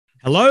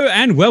Hello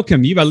and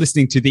welcome. You are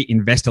listening to the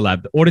Investor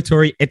Lab, the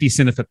auditory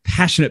epicenter for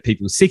passionate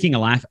people seeking a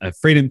life of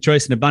freedom,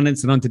 choice, and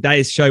abundance. And on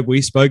today's show,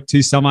 we spoke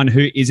to someone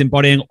who is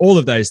embodying all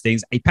of those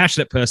things, a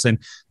passionate person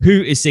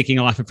who is seeking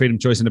a life of freedom,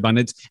 choice, and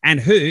abundance,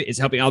 and who is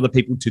helping other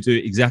people to do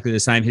exactly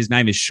the same. His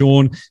name is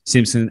Sean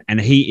Simpson,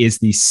 and he is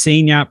the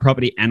senior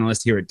property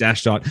analyst here at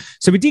Dashdot.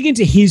 So we dig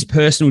into his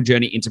personal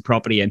journey into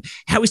property and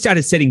how he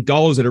started setting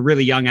goals at a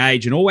really young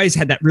age and always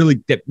had that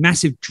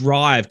massive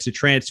drive to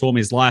transform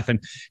his life,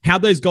 and how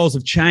those goals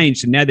have changed.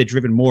 And now they're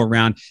driven more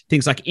around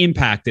things like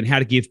impact and how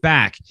to give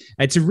back.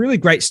 It's a really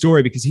great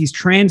story because he's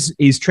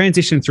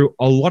transitioned through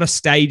a lot of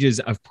stages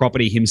of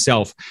property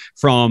himself,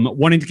 from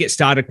wanting to get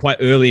started quite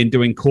early and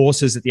doing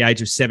courses at the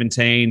age of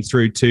 17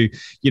 through to,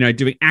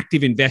 doing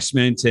active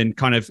investment and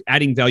kind of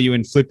adding value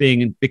and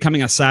flipping and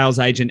becoming a sales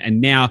agent, and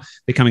now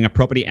becoming a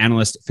property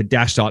analyst for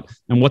Dashdot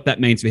and what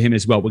that means for him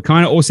as well. We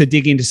kind of also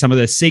dig into some of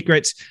the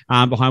secrets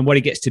behind what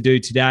he gets to do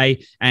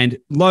today and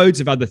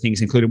loads of other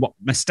things, including what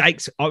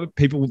mistakes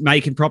people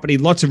make in property.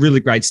 Lots of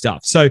really great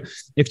stuff. So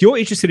if you're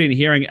interested in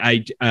hearing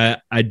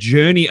a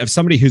journey of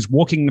somebody who's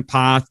walking the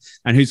path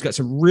and who's got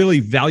some really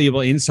valuable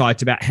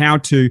insights about how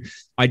to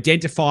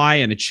identify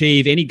and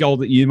achieve any goal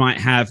that you might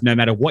have, no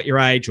matter what your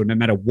age or no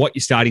matter what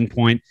your starting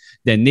point,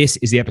 then this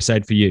is the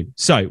episode for you.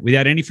 So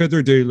without any further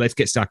ado, let's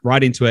get stuck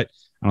right into it,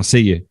 and I'll see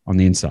you on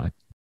the inside.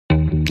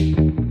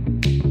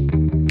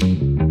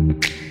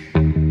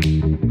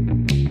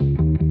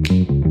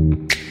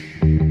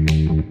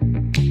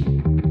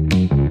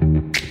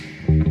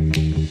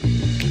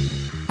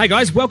 Hey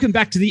guys, welcome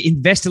back to the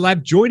Investor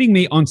Lab. Joining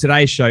me on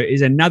today's show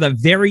is another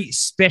very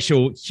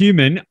special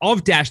human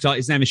of Dashdot.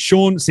 His name is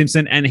Sean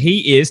Simpson, and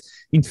he is,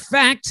 in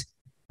fact,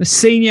 the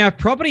senior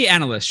property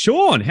analyst.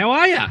 Sean, how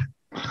are you?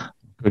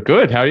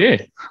 Good. How are you?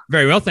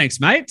 Very well,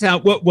 thanks, mate.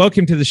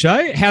 Welcome to the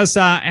show. Tell us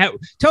a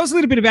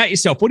little bit about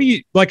yourself. What do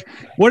you like?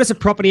 What is a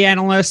property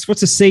analyst?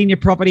 What's a senior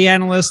property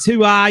analyst?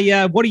 Who are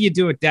you? What do you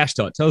do at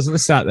Dashdot?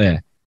 Let's start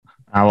there.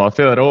 Well, I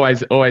feel it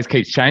always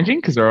keeps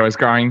changing because we're always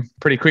growing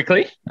pretty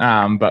quickly.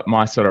 But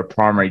my sort of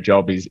primary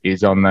job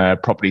is on the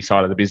property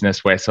side of the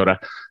business. We're sort of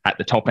at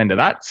the top end of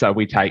that. So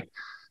we take,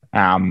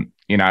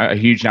 a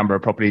huge number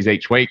of properties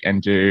each week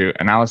and do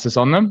analysis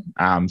on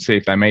them, see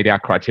if they meet our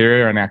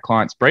criteria and our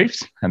clients'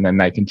 briefs, and then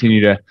they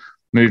continue to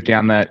move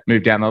down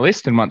the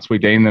list. And once we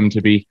deem them to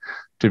be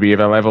of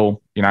a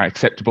level,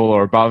 acceptable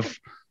or above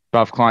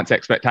clients'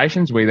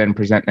 expectations, we then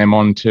present them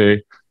on to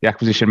the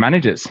acquisition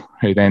managers,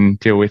 who then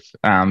deal with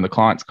the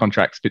client's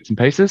contracts, bits and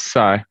pieces.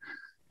 So,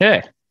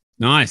 yeah.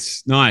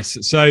 Nice.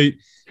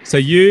 So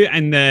you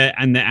and the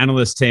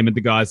analyst team are the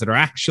guys that are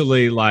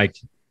actually like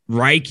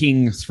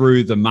raking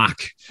through the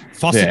muck,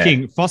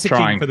 fossicking for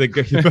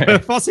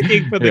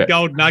the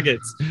gold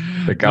nuggets.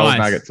 The gold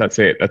nuggets. That's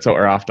it. That's what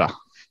we're after.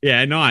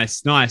 Yeah.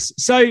 Nice.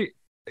 So,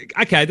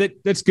 okay,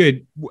 that's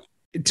good.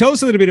 Tell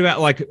us a little bit about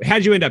how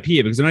did you end up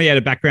here? Because I know you had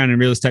a background in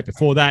real estate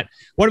before that.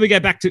 Why don't we go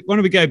back a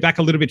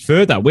little bit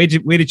further? Where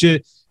did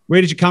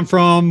you come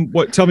from?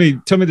 Tell me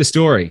the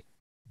story.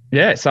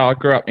 Yeah, so I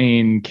grew up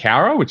in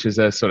Cowra, which is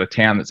a sort of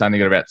town that's only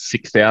got about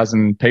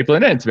 6,000 people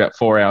in it. It's about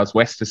 4 hours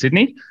west of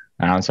Sydney.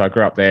 So I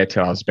grew up there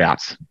till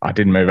I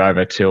didn't move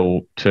over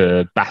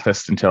to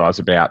Bathurst until I was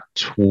about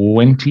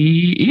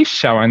 20-ish,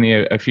 so only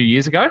a few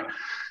years ago.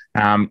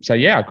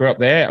 I grew up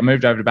there. I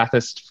moved over to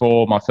Bathurst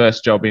for my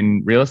first job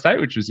in real estate,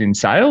 which was in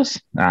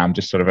sales,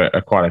 just sort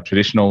of quite a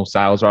traditional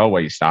sales role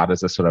where you start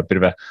as a sort of bit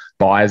of a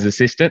buyer's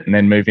assistant and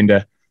then move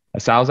into a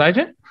sales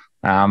agent.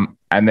 And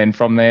then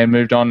from there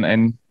moved on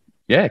and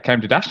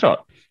came to Dashdot.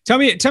 Tell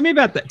me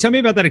about that. Tell me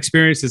about that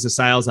experience as a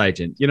sales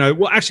agent.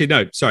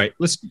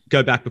 Let's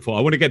go back before.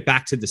 I want to get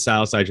back to the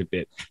sales agent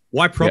bit.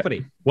 Why property?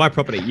 Yeah. Why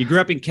property? You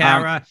grew up in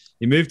Cowra,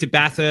 you moved to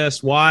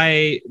Bathurst.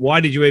 Why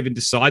did you even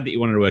decide that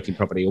you wanted to work in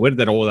property? Or where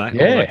did all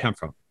that come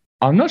from?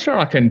 I'm not sure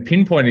I can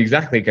pinpoint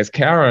exactly because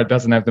Cowra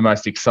doesn't have the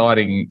most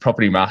exciting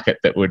property market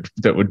that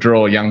would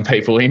draw young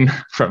people in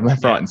from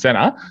left, right, and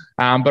centre.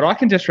 But I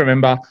can just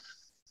remember.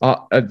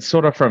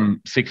 Sort of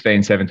from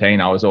 16,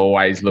 17, I was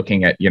always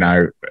looking at,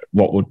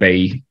 what would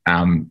be,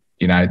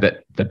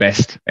 the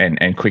best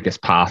and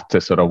quickest path to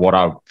sort of what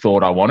I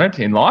thought I wanted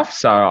in life.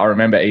 So I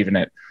remember even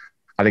I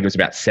think it was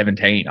about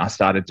 17, I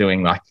started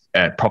doing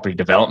property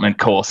development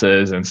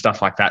courses and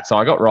stuff like that. So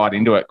I got right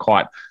into it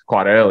quite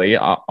early.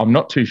 I'm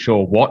not too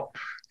sure what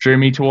drew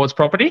me towards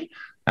property.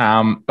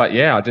 But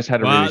yeah, I just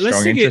had a really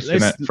strong interest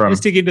in it.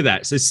 Let's dig into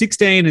that. So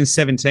 16 and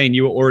 17,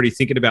 you were already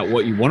thinking about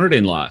what you wanted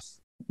in life.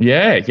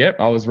 Yeah,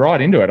 I was right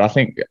into it. I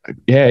think,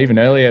 even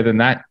earlier than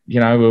that, we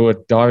were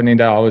diving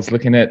into, I was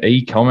looking at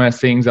e-commerce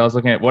things. I was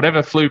looking at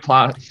whatever flew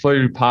past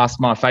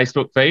my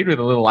Facebook feed with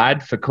a little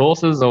ad for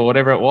courses or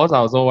whatever it was. I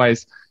was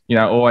always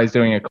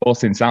doing a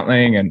course in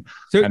something and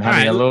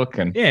having a look.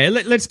 And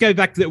let's go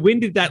back to that. When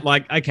did that where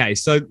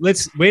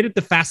did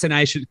the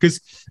fascination,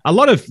 because a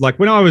lot of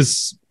when I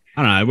was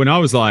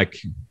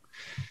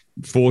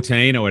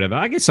 14 or whatever,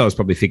 I guess I was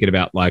probably thinking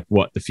about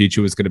what the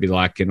future was going to be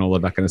like and all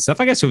of that kind of stuff.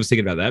 I guess I was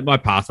thinking about that. My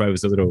pathway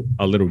was a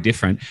little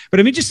different, but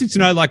I'm interested to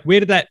know where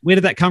did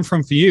that come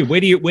from for you? Where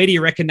do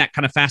you reckon that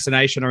kind of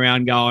fascination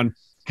around going,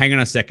 hang on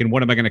a second,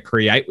 what am I going to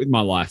create with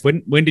my life?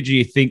 When do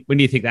you think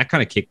that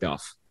kind of kicked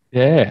off?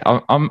 Yeah,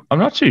 I'm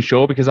not too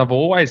sure because I've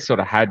always sort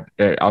of had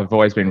I've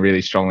always been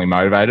really strongly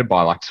motivated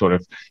by like sort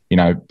of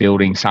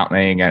building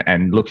something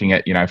and looking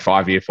at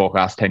 5-year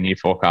forecast, 10-year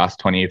forecast,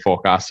 20-year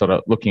forecast, sort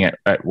of looking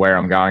at where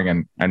I'm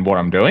going and what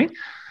I'm doing.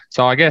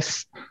 So I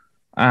guess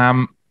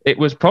it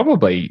was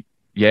probably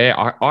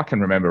I can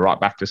remember right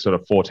back to sort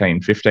of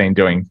 14, 15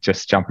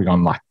 jumping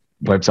on like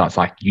websites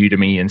like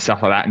Udemy and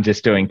stuff like that and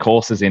just doing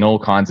courses in all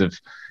kinds of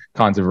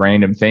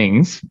random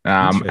things.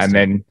 And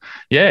then,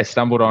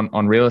 stumbled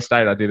on real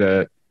estate. I did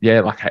a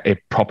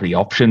property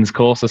options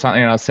course or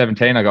something. When I was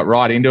 17, I got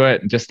right into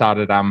it and just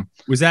started.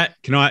 Was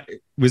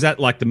that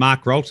like the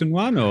Mark Rolton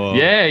one or?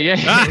 Yeah.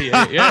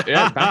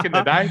 Back in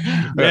the day,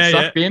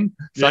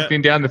 sucked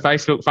in down the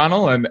Facebook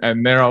funnel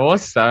and there I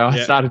was. So I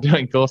started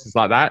doing courses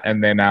like that.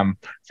 And then,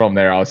 from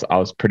there I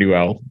was pretty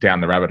well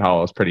down the rabbit hole.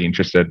 I was pretty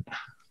interested.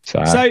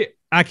 So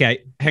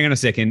okay, hang on a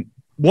second.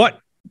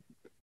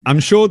 I'm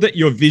sure that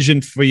your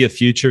vision for your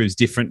future is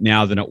different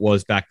now than it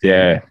was back then.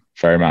 Yeah,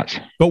 very much.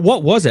 But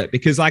what was it?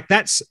 Because like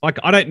that's like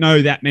I don't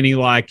know that many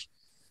like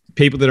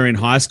people that are in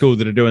high school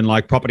that are doing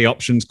like property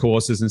options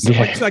courses and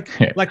stuff.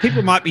 Like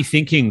people might be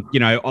thinking,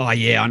 oh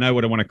yeah, I know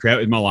what I want to create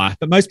with my life.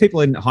 But most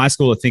people in high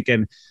school are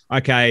thinking,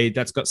 okay,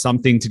 that's got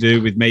something to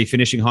do with me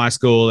finishing high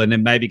school and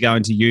then maybe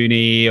going to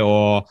uni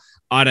or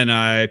I don't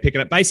know, picking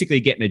up, basically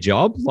getting a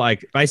job.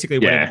 Like basically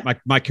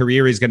my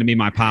career is going to be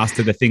my path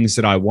to the things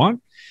that I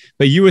want.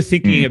 But you were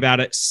thinking about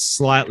it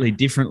slightly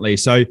differently.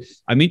 So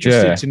I'm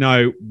interested to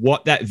know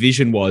what that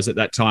vision was at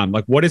that time.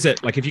 Like, what is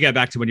it? Like, if you go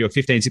back to when you were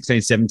 15,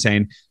 16,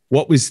 17,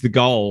 what was the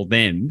goal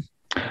then?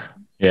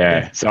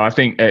 Yeah. So I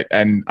think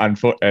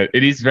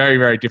it is very,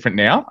 very different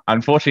now.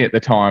 Unfortunately, at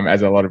the time,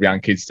 as a lot of young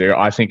kids do,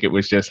 I think it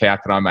was just how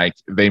can I make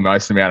the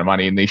most amount of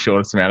money in the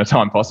shortest amount of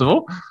time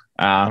possible.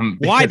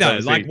 Why though?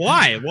 Like,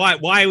 why?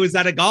 Why was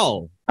that a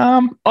goal?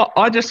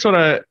 I just sort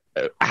of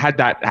had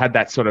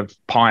that sort of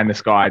pie in the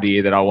sky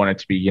idea that I wanted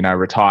to be,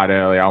 retired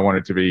early. I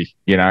wanted to be,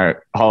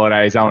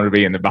 holidays. I wanted to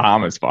be in the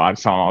Bahamas by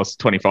the time I was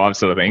 25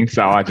 sort of thing.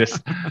 So I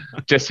just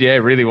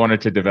really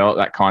wanted to develop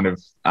that kind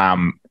of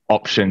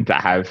option to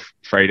have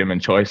freedom and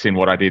choice in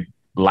what I did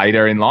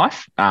later in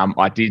life.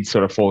 I did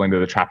sort of fall into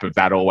the trap of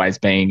that always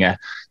being a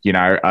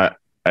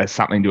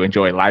something to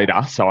enjoy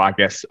later. So I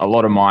guess a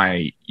lot of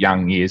my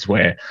young years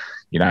where,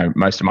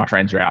 most of my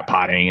friends were out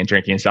partying and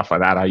drinking and stuff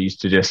like that, I used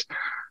to just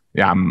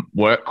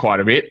work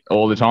quite a bit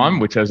all the time,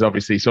 which is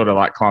obviously sort of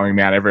like climbing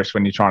Mount Everest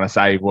when you're trying to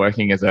save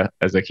working as a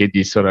kid,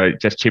 you're sort of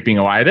just chipping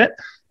away at it.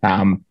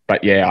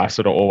 But I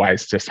sort of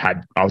always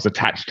I was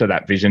attached to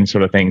that vision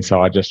sort of thing.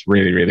 So I just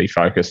really, really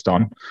focused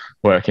on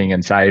working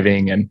and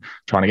saving and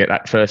trying to get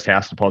that first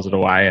house deposit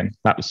away. And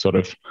that was sort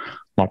of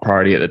my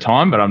priority at the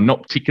time, but I'm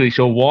not particularly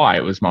sure why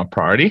it was my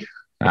priority.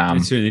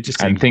 It's really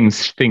interesting. And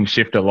things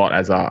shift a lot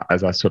as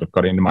I sort of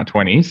got into my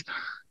 20s.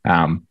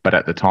 But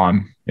at the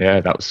time,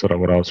 that was sort of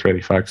what I was really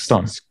focused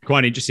on. It's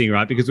quite interesting,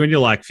 right? Because when you're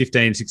like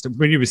 15, 16,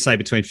 when you would say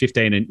between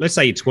 15 and let's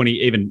say you're 20,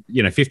 even,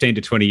 15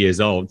 to 20 years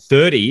old,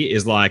 30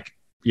 is like,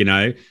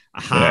 a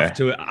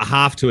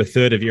half to a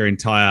third of your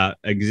entire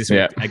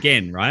existence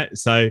again, right?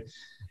 So,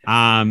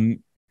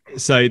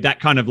 so that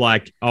kind of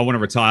like, I want to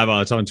retire by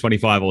the time I'm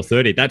 25 or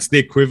 30. That's the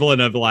equivalent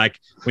of like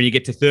when you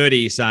get to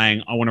 30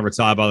 saying, I want to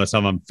retire by the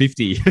time I'm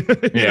 50. You know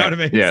what I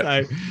mean?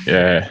 Yeah. So,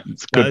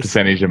 it's a good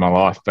percentage of my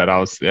life. But I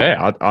was,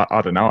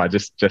 I don't know. I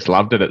just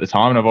loved it at the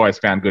time. And I've always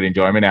found good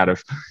enjoyment out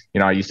of,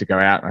 I used to go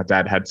out. My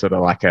dad had sort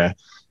of like a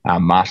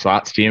martial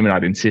arts gym and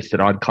I'd insist that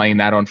I'd clean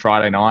that on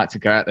Friday nights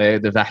and go out there,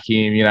 the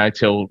vacuum,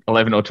 till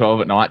 11 or 12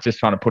 at night, just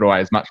trying to put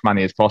away as much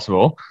money as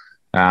possible.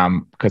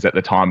 Because at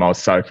the time I was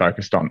so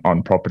focused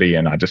on property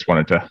and I just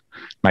wanted to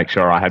make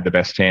sure I had the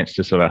best chance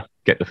to sort of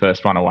get the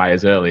first one away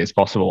as early as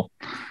possible.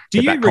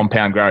 Get that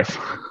compound growth.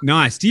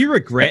 Nice. Do you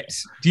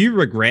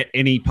regret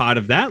any part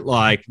of that?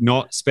 Like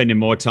not spending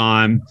more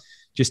time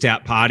just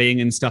out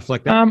partying and stuff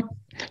like that?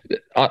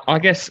 I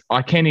guess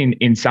I can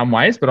in some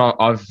ways, but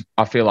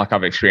I feel like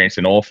I've experienced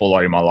an awful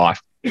lot in my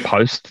life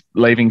post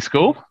leaving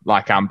school.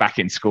 Like back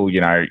in school,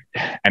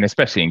 and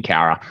especially in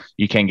Cowra,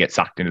 you can get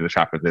sucked into the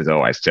trap of there's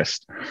always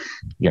just,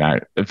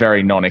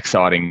 very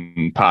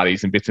non-exciting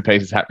parties and bits and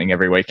pieces happening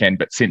every weekend.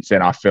 But since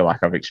then, I feel like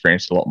I've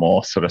experienced a lot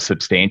more sort of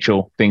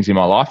substantial things in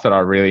my life that I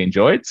really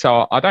enjoyed.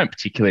 So I don't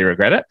particularly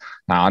regret it.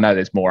 I know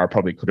there's more I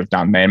probably could have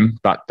done then,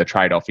 but the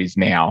trade-off is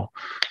now,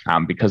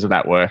 because of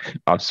that work,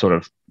 I've sort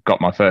of got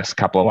my first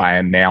couple away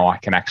and now I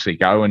can actually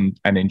go and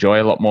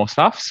enjoy a lot more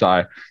stuff.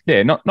 So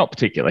not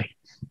particularly.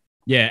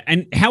 Yeah.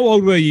 And how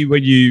old were you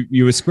when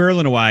you were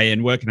squirreling away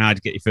and working hard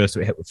to get your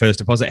first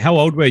deposit? How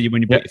old were you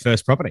when you bought your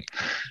first property?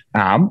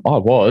 I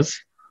was,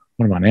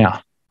 what am I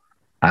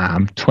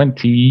now?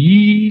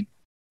 22,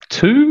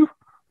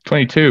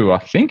 I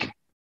think.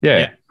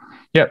 Yeah.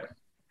 Yep.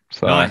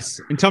 So,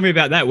 nice. And tell me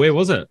about that. Where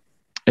was it?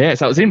 Yeah,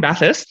 so it was in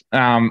Bathurst.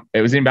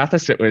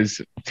 It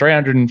was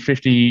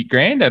 350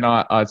 grand, and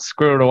I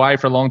squirreled away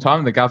for a long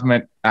time. The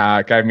government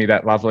gave me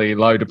that lovely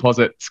low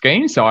deposit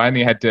scheme, so I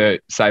only had to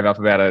save up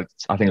about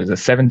I think it was a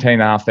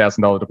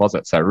 $17,500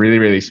 deposit. So really,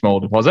 really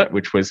small deposit,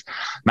 which was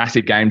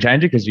massive game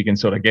changer because you can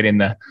sort of get in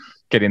the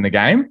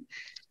game.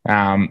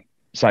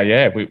 So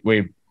yeah,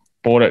 we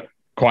bought it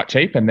quite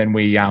cheap, and then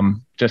we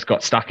just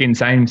got stuck in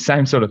same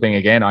sort of thing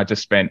again. I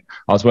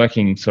was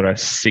working sort of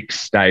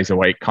 6 days a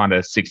week, kind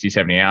of 60,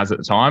 70 hours at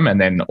the time,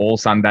 and then all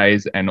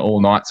Sundays and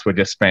all nights were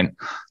just spent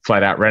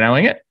flat out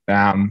renoing it.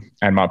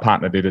 And my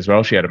partner did as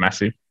well. She had a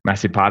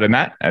massive part in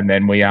that. And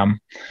then we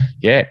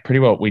pretty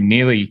well, we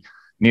nearly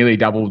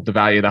doubled the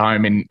value of the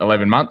home in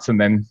 11 months, and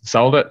then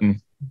sold it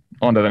and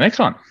on to the next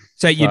one.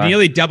 So you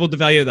nearly doubled the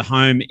value of the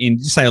home in,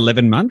 did you say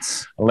 11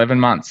 months? 11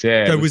 months,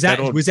 yeah. So was that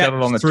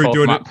through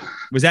doing it?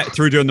 Was that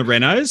through doing the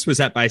renos? Was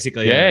that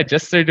basically? Yeah,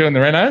 just through doing the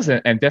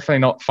renos, and definitely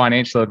not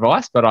financial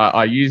advice. But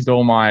I used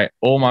all my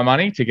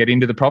money to get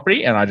into the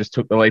property, and I just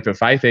took the leap of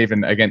faith,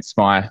 even against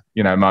my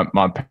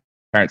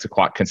parents are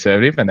quite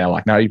conservative, and they're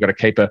like, no, you've got to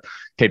keep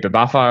a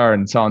buffer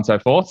and so on and so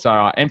forth. So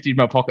I emptied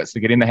my pockets to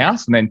get in the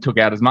house, and then took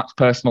out as much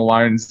personal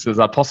loans as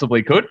I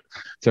possibly could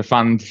to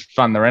fund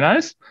the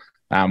renos.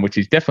 Which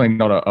is definitely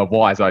not a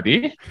wise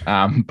idea,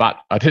 but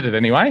I did it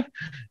anyway.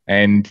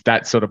 And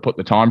that sort of put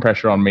the time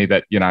pressure on me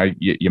that,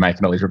 you're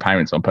making all these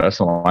repayments on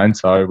personal loans.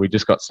 So we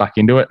just got stuck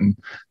into it and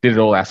did it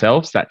all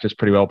ourselves. That just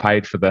pretty well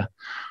paid for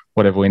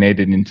whatever we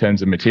needed in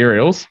terms of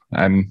materials,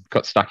 and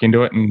got stuck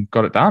into it and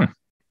got it done.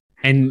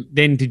 And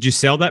then did you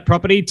sell that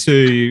property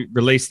to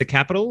release the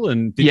capital?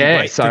 And did you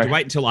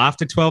wait until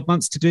after 12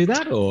 months to do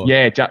that? Or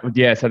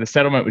So the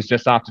settlement was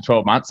just after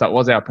 12 months. That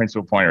was our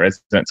principal point of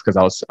residence, because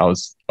I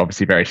was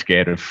obviously very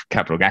scared of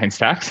capital gains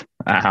tax.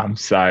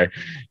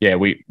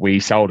 We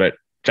sold it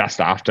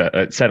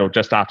settled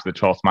just after the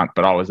 12th month,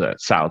 but I was a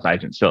sales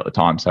agent still at the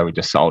time, so we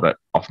just sold it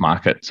off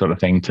market sort of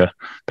thing to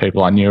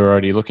people I knew were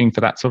already looking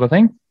for that sort of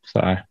thing.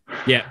 So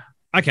yeah,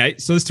 okay.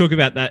 So let's talk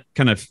about that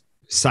kind of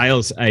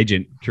sales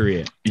agent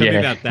career. Tell me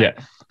about that. Yeah.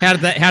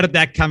 How did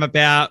that come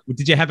about?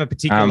 Did you have a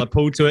particular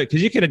pull to it?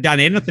 Because you could have done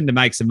anything to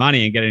make some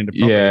money and get into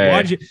property.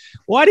 Yeah.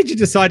 Why did you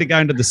decide to go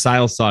into the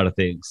sales side of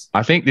things?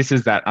 I think this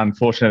is that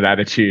unfortunate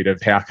attitude of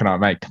how can I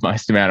make the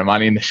most amount of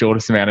money in the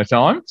shortest amount of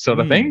time sort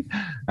of thing.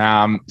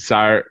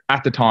 So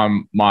at the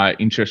time, my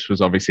interest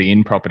was obviously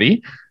in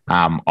property.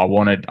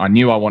 I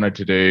knew I wanted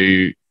to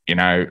do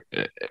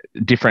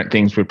different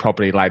things with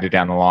property later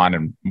down the line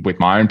and with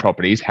my own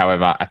properties.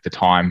 However, at the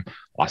time,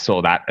 I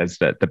saw that as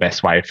the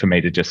best way for me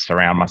to just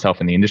surround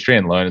myself in the industry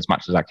and learn as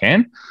much as I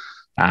can.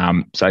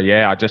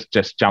 I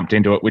just jumped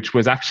into it, which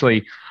was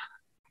actually,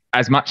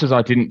 as much as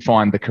I didn't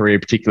find the career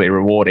particularly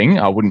rewarding,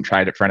 I wouldn't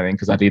trade it for anything,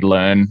 because I did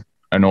learn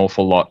an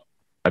awful lot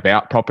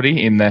about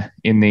property in the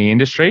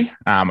industry.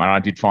 And I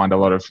did find a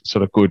lot of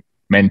sort of good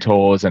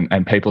mentors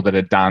and people that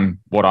had done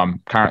what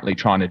I'm currently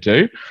trying to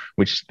do,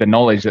 which the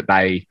knowledge that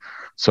they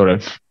sort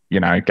of,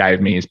 gave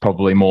me is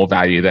probably more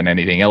value than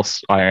anything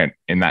else I earned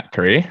in that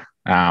career.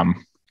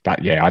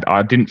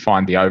 I didn't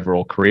find the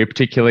overall career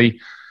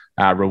particularly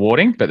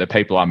rewarding, but the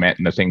people I met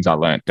and the things I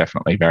learned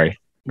definitely very,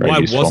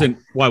 very useful.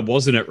 Why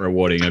wasn't it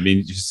rewarding? I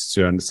mean, just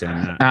to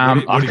understand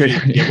that.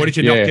 What did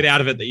you not get out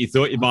of it that you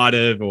thought you might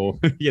have, or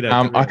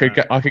I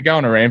could go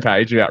on a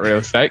rampage about real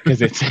estate, because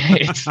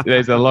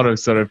there's a lot of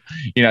sort of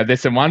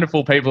there's some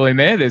wonderful people in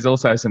there. There's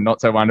also some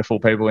not so wonderful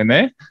people in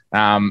there,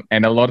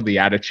 and a lot of the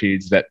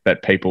attitudes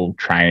that people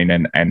train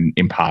and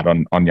impart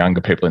on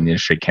younger people in the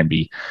industry can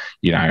be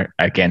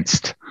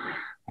against.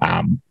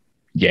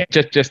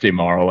 Just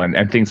immoral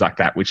and things like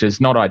that, which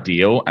is not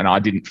ideal. And I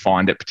didn't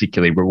find it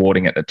particularly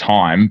rewarding at the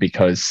time,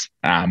 because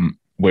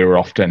we were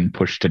often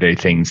pushed to do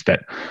things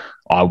that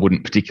I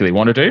wouldn't particularly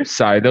want to do.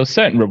 So there were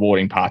certain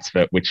rewarding parts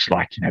of it, which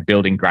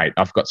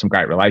I've got some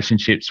great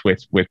relationships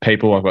with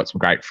people. I've got some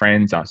great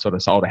friends. I sort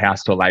of sold a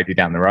house to a lady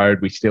down the road.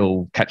 We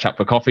still catch up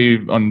for coffee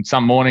on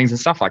some mornings and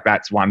stuff like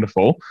that. It's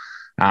wonderful.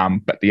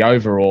 But the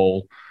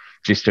overall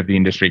gist of the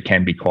industry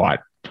can be quite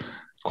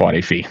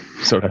iffy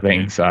sort of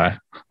thing. So,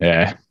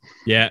 yeah.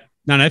 Yeah.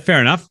 No, fair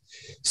enough.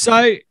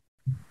 So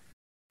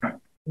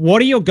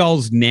what are your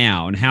goals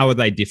now, and how are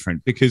they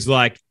different? Because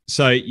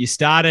so you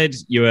started,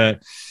 you were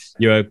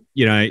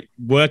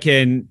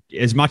working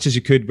as much as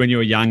you could when you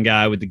were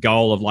younger with the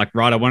goal of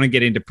right, I want to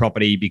get into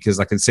property because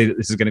I can see that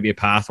this is going to be a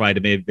pathway to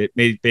me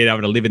being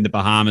able to live in the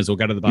Bahamas or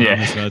go to the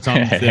Bahamas by the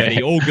time I'm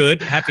 30. All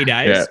good. Happy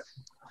days. Yeah.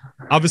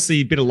 Obviously,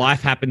 a bit of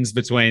life happens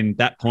between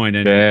that point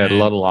and a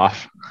lot of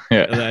life.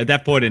 Yeah. At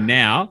that point and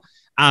now.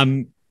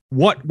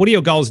 What are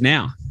your goals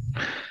now?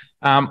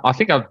 I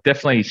think I've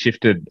definitely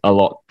shifted a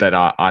lot, that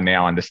I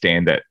now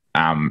understand that,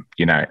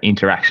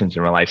 interactions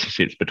and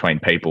relationships between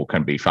people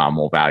can be far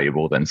more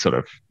valuable than sort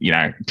of,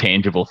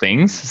 tangible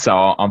things.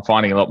 So I'm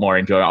finding a lot more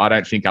enjoy. I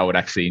don't think I would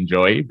actually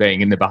enjoy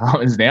being in the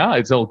Bahamas now.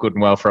 It's all good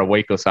and well for a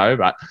week or so,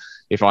 but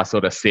if I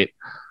sort of sit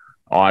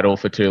idle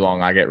for too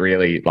long, I get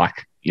really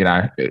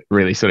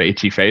really sort of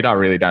itchy feet. I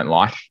really don't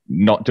like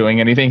not doing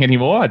anything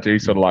anymore. I do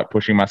sort of like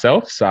pushing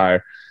myself. So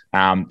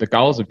The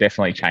goals have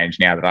definitely changed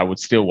now that I would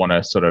still want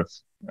to sort of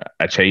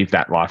achieve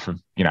that life of,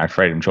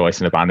 freedom, choice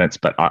and abundance,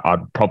 but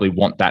I'd probably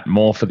want that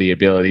more for the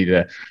ability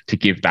to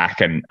give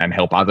back and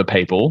help other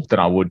people than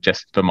I would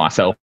just for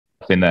myself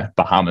in the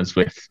Bahamas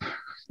with,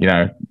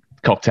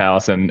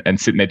 cocktails and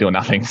sitting there doing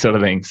nothing sort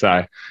of thing.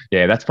 So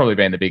yeah, that's probably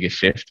been the biggest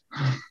shift.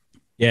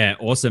 Yeah,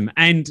 awesome.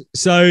 And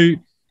so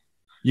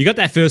you got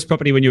that first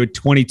property when you were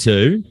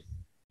 22.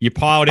 You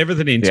piled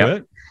everything into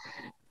it.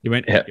 You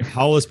went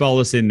holus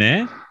bolus in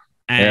there.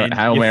 And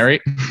Hail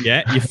Mary.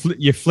 Yeah,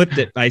 you flipped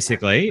it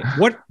basically.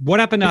 What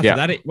happened after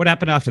that? What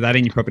happened after that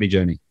in your property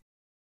journey?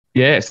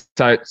 Yes.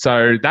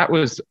 So that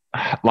was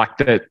like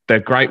the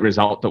great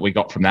result that we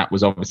got from that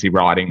was obviously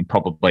riding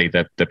probably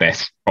the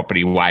best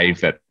property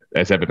wave that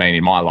has ever been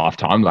in my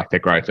lifetime. Like the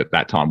growth at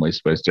that time was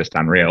just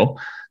unreal.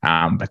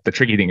 But the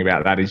tricky thing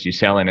about that is you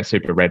sell in a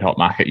super red hot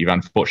market, you've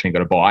unfortunately got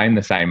to buy in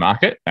the same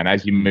market. And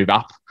as you move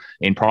up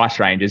in price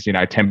ranges,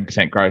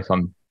 10% growth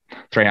on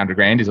 300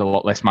 grand is a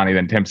lot less money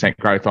than 10%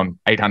 growth on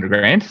 800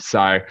 grand.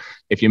 So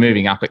if you're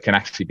moving up, it can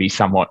actually be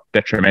somewhat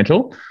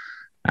detrimental.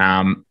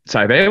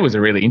 So there was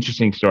a really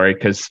interesting story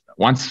because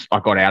once I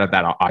got out of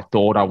that, I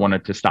thought I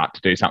wanted to start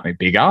to do something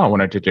bigger. I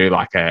wanted to do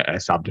like a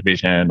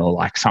subdivision or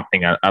like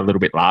something a little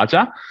bit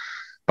larger.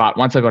 But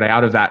once I got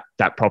out of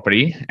that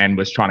property and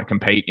was trying to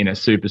compete in a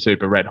super,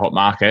 super red hot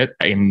market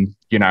in,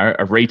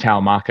 a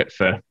retail market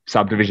for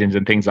subdivisions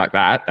and things like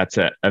that, that's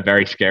a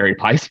very scary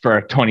place for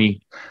a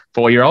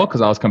 24-year-old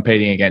because I was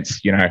competing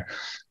against,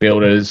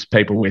 builders,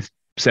 people with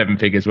 7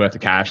 figures worth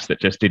of cash that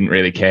just didn't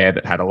really care,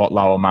 that had a lot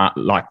lower,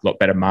 lot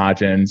better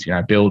margins,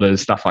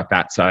 builders, stuff like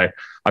that. So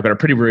I got a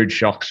pretty rude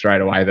shock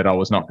straight away that I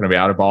was not going to be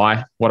able to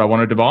buy what I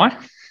wanted to buy.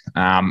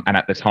 And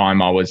at the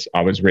time I was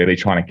really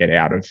trying to get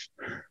out of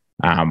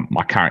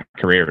my current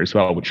career as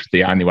well, which was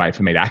the only way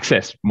for me to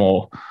access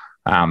more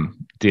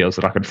deals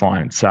that I could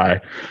find. So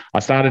I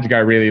started to go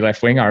really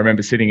left wing. I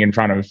remember sitting in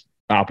front of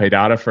RP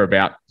Data for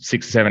about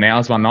 6 or 7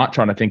 hours one night,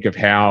 trying to think of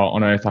how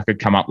on earth I could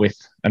come up with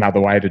another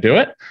way to do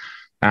it.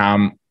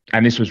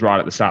 And this was right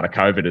at the start of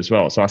COVID as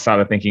well. So I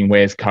started thinking,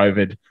 where's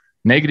COVID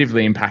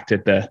negatively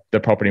impacted the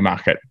property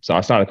market? So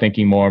I started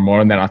thinking more and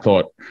more. And then I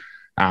thought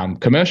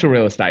commercial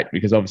real estate,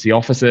 because obviously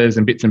offices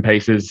and bits and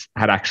pieces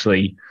had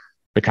actually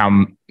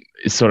become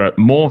sort of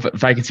more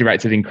vacancy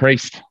rates had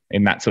increased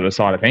in that sort of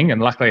side of thing.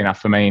 And luckily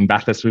enough for me in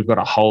Bathurst, we've got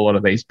a whole lot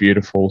of these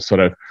beautiful sort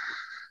of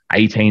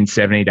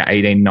 1870 to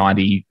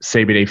 1890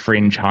 CBD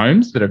fringe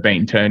homes that have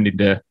been turned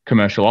into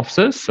commercial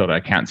offices, sort of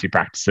accountancy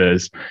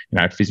practices,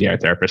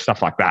 physiotherapists,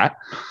 stuff like that.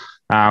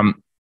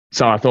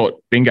 So I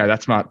thought, bingo,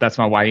 that's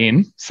my way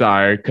in.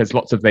 So, because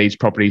lots of these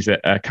properties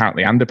are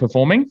currently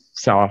underperforming.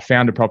 So I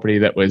found a property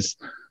that was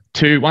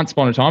once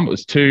upon a time, it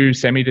was 2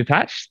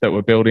 semi-detached that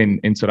were built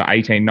in sort of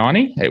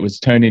 1890. It was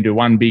turned into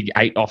one big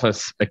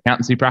 8-office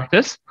accountancy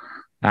practice.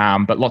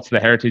 But lots of the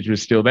heritage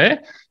was still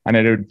there, and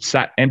it had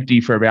sat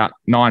empty for about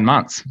 9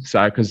 months.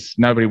 So, because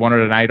nobody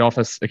wanted an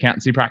 8-office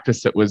accountancy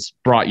practice that was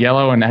bright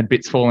yellow and had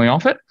bits falling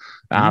off it.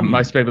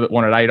 Most people that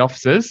wanted 8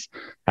 offices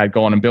had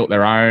gone and built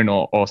their own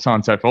or so on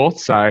and so forth.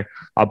 So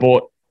I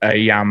bought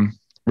a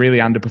really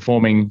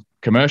underperforming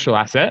commercial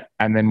asset,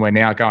 and then we're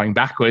now going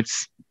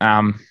backwards,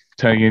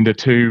 turning into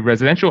 2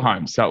 residential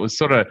homes. So it was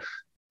sort of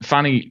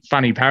funny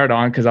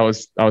paradigm because I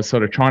was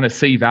sort of trying to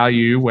see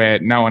value where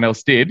no one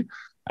else did.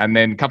 And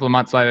then a couple of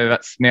months later,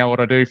 that's now what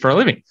I do for a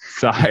living.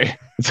 So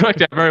it's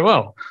worked out very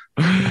well.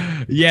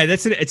 Yeah,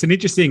 it's an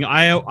interesting.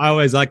 I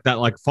always like that,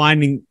 like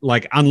finding,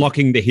 like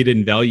unlocking the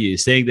hidden value,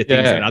 seeing the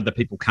things that other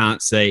people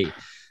can't see.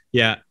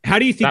 Yeah. How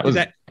do you think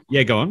that?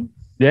 Yeah, go on.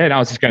 Yeah, and I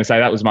was just going to say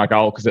that was my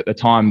goal because at the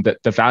time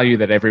that the value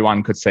that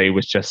everyone could see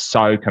was just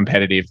so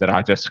competitive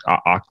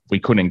that we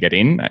couldn't get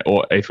in,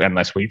 or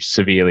unless we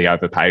severely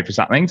overpaid for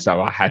something.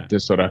 So I had to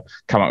sort of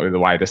come up with a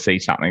way to see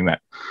something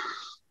that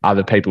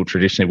other people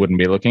traditionally wouldn't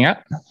be looking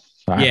at.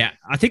 So. Yeah,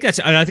 I think that's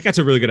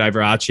a really good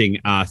overarching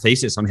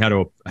thesis on how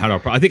to.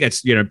 I think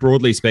that's,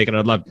 broadly speaking,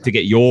 I'd love to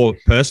get your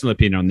personal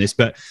opinion on this,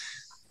 but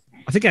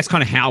I think that's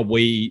kind of how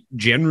we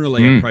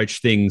generally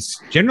approach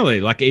things. Generally,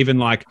 like even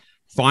like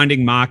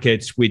finding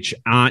markets which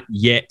aren't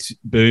yet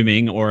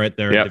booming or at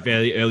the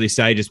very early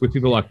stages, where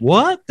people are like,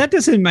 what? That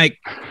doesn't make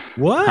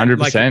what? 100%.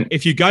 Like,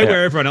 if you go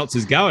where everyone else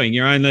is going,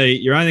 you're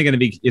only going to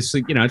be, it's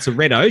a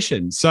red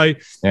ocean. So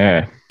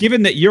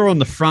given that you're on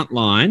the front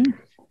line,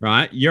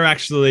 right, you're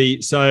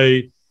actually, so,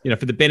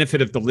 for the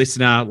benefit of the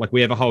listener, like we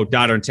have a whole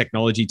data and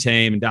technology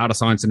team and data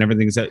science and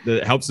everything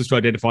that helps us to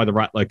identify the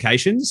right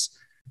locations.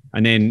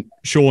 And then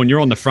Sean,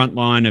 you're on the front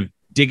line of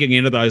digging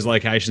into those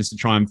locations to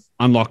try and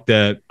find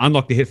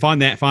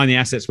the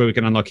assets where we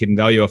can unlock hidden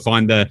value, or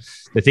find the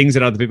things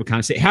that other people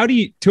can't see. How do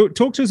you talk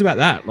to us about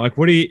that? Like,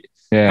 how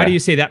do you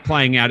see that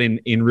playing out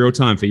in real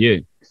time for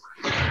you?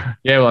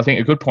 Yeah, well, I think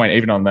a good point,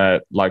 even on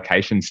the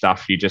location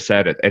stuff you just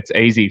said, it's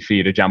easy for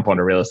you to jump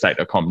onto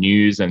realestate.com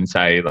news and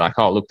say like,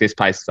 oh, look, this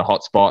place is a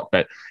hot spot.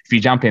 But if you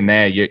jump in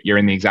there, you're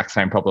in the exact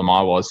same problem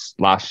I was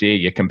last year.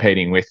 You're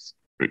competing with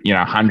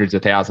hundreds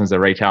of thousands of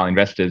retail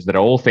investors that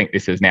all think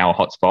this is now a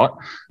hotspot,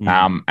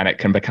 and it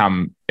can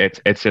become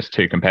it's just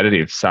too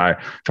competitive. So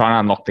trying to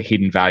unlock the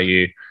hidden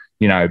value,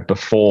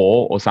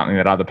 before, or something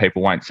that other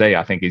people won't see,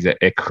 I think is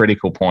a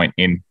critical point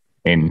in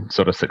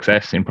sort of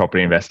success in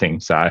property investing.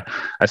 So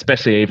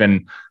especially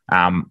even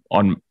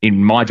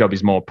in my job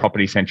is more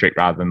property centric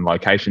rather than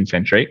location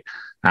centric.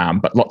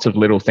 But lots of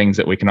little things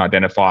that we can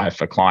identify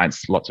for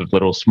clients, lots of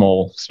little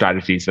small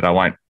strategies that I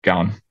won't go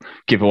and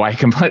give away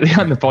completely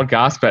on the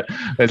podcast, but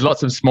there's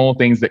lots of small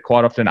things that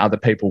quite often other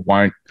people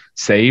won't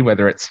see,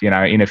 whether it's,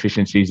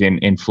 inefficiencies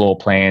in floor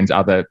plans,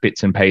 other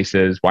bits and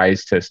pieces,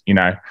 ways to,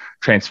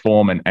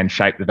 transform and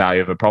shape the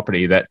value of a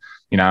property that,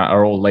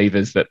 are all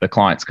levers that the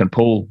clients can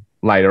pull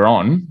later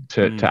on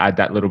to add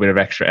that little bit of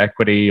extra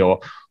equity or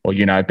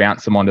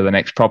bounce them onto the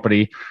next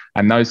property.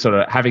 And those sort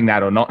of having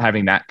that or not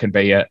having that can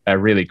be a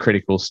really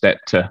critical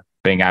step to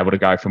being able to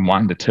go from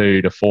 1 to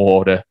 2 to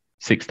 4 to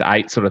 6 to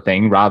 8 sort of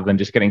thing, rather than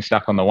just getting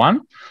stuck on the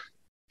one.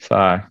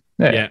 So,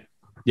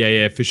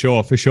 yeah, for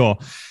sure.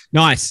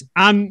 Nice.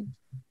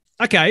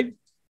 Okay,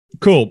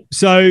 cool.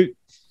 So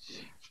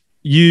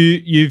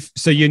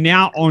you're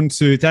now on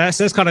to that.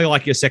 So that's kind of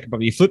like your second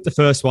property. You flipped the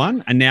first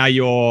one, and now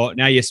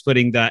you're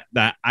splitting that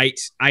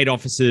eight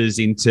offices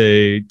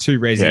into 2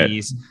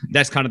 resis. Yeah.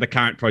 That's kind of the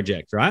current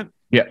project, right?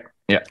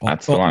 Yeah,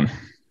 that's the one.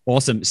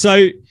 Awesome.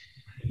 So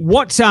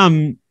what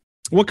kind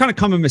of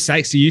common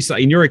mistakes do you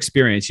see in your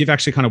experience? You've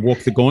actually kind of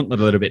walked the gauntlet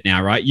a little bit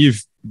now, right?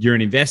 You're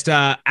an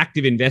investor,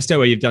 active investor,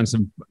 where you've done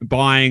some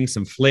buying,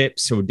 some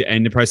flips, or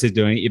in the process of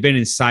doing it. You've been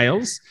in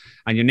sales,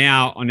 and you're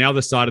now on the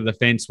other side of the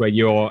fence where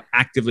you're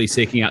actively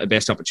seeking out the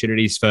best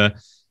opportunities for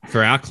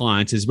our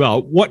clients as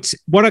well. What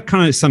are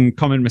kind of some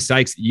common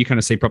mistakes that you kind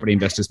of see property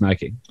investors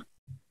making?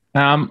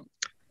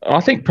 I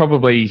think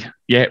probably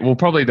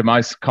the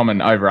most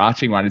common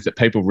overarching one is that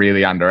people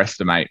really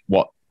underestimate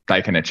what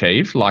they can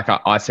achieve. Like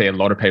I see a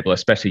lot of people,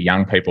 especially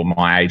young people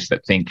my age,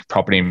 that think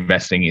property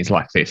investing is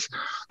like this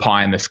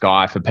pie in the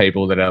sky for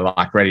people that are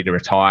like ready to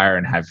retire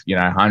and have,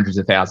 hundreds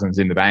of thousands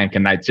in the bank.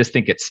 And they just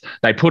think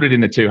they put it in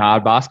the too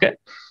hard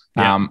basket.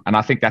 Yeah. And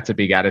I think that's a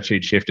big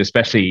attitude shift,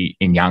 especially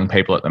in young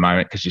people at the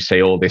moment, because you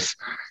see all this,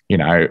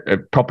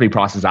 property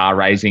prices are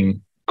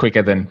raising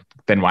quicker than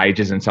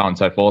wages and so on and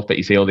so forth. But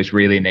you see all this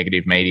really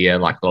negative media,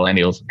 like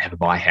millennials never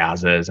buy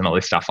houses and all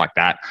this stuff like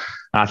that.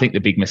 And I think the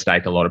big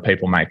mistake a lot of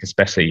people make,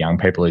 especially young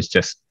people, is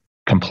just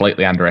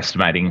completely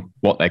underestimating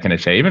what they can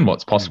achieve and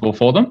what's possible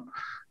for them.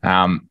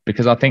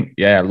 Because I think,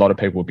 a lot of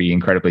people would be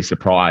incredibly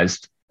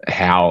surprised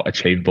how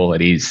achievable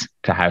it is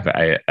to have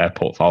a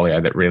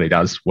portfolio that really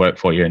does work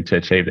for you and to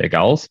achieve their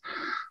goals.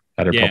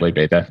 That'd probably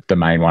be the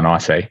main one I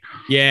see.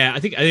 Yeah, I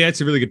think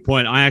that's a really good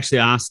point. I actually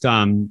asked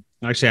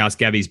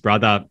Gabby's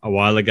brother a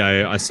while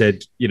ago. I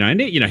said,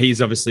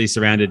 he's obviously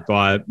surrounded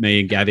by me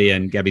and Gabby,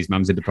 and Gabby's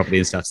mum's into property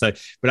and stuff. So,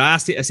 but I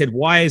asked it, I said,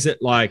 why is it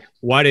like,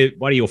 why do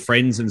your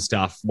friends and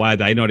stuff, why are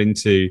they not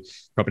into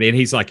property? And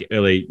he's like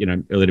early to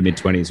mid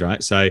 20s,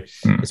 right? So,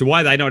 so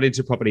why are they not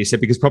into property? He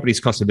said, because properties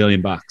cost $1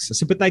 million. I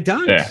said, but they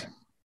don't. Yeah.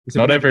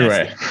 Not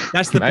everywhere.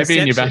 That's the maybe perception.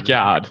 In your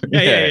backyard.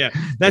 Yeah.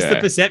 That's the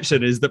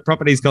perception, is that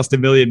properties cost $1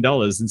 million,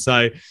 and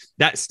so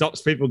that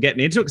stops people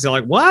getting into it because they're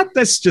like, "What?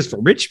 That's just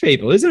for rich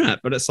people, isn't it?"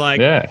 But it's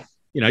like,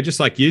 just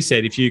like you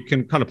said, if you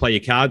can kind of play your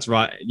cards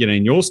right,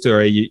 in your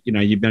story,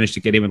 you managed to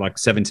get in with like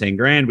 17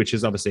 grand, which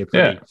is obviously a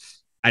pretty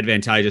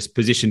advantageous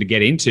position to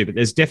get into. But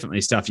there's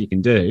definitely stuff you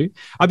can do.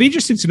 I'd be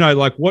interested to know,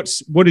 like, what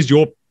is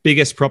your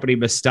biggest property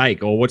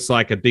mistake, or what's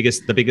like the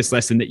biggest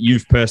lesson that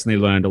you've personally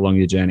learned along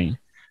your journey?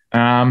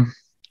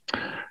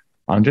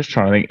 I'm just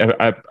trying to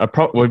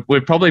think.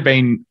 We've probably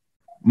been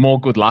more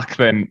good luck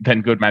than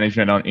good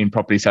management in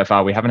property so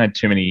far. We haven't had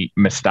too many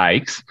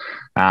mistakes.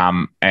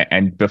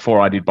 And before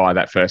I did buy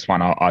that first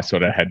one, I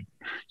sort of had,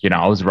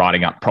 I was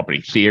writing up property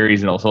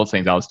theories and all sorts of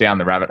things. I was down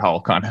the rabbit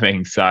hole kind of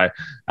thing. So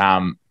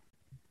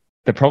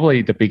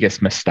probably the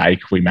biggest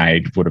mistake we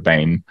made would have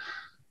been,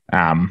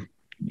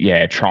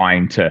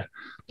 trying to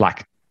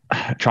bite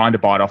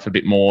off a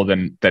bit more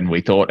than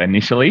we thought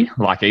initially.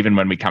 Like even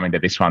when we come into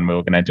this one, we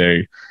were going to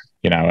do,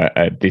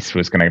 this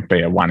was going to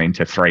be a 1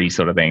 into 3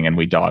 sort of thing, and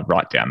we dived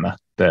right down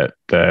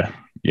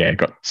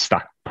got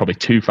stuck probably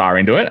too far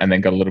into it, and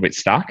then got a little bit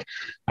stuck.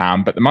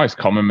 But the most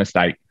common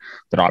mistake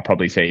that I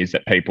probably see is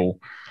that people,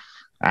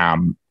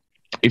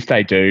 if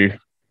they do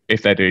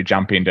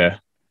jump into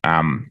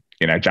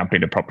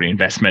property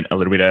investment a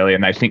little bit early,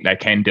 and they think they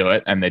can do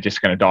it, and they're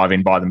just going to dive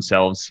in by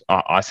themselves,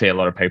 I see a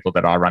lot of people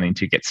that I run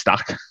into get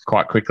stuck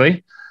quite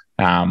quickly.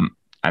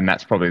 And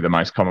that's probably the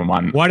most common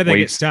one. Why do they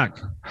get stuck?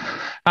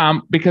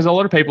 Because a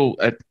lot of people,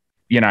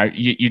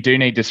 you do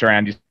need to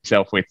surround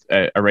yourself with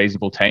a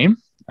reasonable team.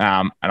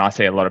 And I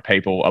see a lot of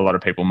people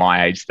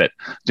my age that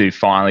do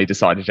finally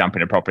decide to jump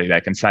into property. They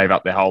can save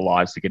up their whole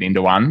lives to get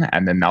into one,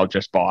 and then they'll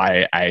just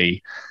buy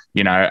a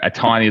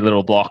tiny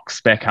little block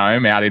spec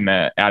home out in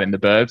the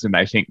burbs, and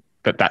they think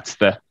that that's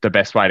the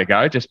best way to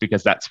go, just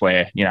because that's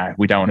where,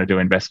 we don't want to do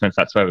investments.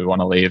 That's where we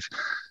want to live.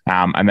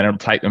 And then it'll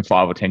take them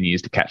 5 or 10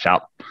 years to catch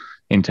up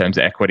in terms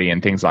of equity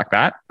and things like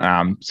that.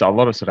 So a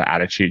lot of sort of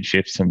attitude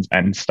shifts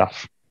and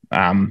stuff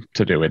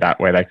to do with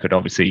that, where they could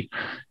obviously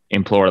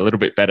employ a little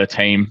bit better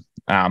team,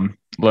 learn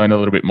a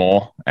little bit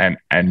more, and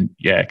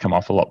come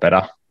off a lot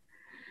better.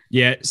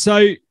 Yeah.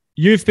 So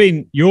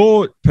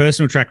your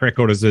personal track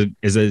record as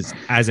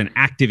an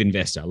active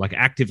investor, like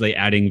actively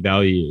adding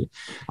value.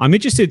 I'm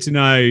interested to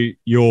know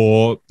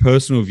your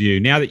personal view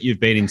now that you've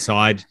been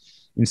inside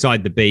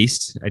the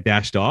beast at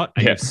Dashdot,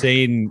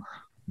 and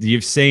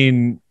you've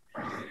seen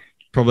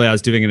probably I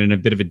was doing it in a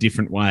bit of a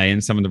different way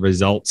and some of the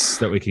results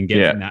that we can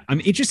get from that.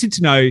 I'm interested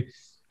to know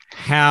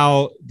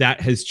how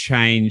that has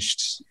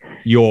changed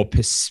your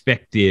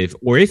perspective,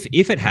 or if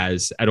it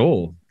has at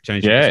all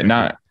changed your perspective.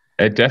 No.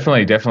 It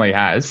definitely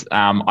has.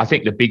 I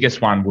think the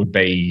biggest one would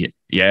be,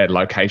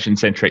 location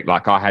centric.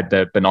 Like I had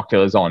the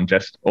binoculars on,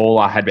 just all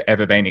I had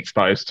ever been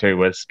exposed to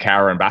was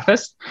Cowra and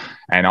Bathurst.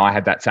 And I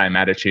had that same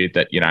attitude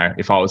that,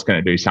 if I was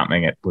going to do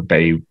something, it would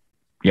be,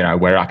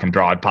 where I can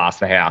drive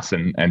past the house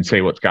and see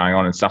what's going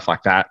on and stuff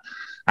like that.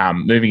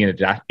 Moving into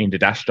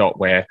Dashdot,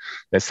 where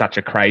there's such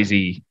a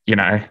crazy,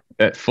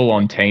 full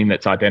on team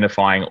that's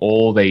identifying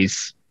all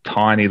these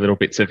tiny little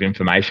bits of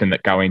information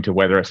that go into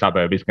whether a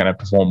suburb is going to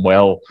perform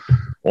well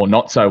or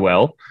not so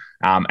well,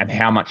 and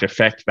how much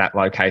effect that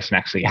location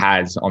actually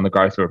has on the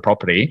growth of a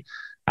property.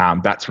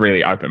 That's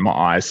really opened my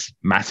eyes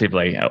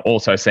massively.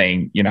 Also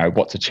seeing,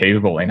 what's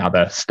achievable in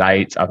other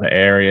states, other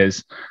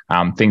areas,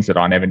 things that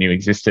I never knew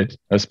existed,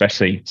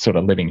 especially sort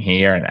of living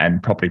here,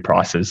 and property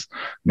prices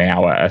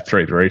now are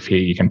through the roof here.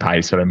 You can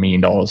pay sort of $1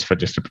 million for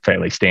just a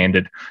fairly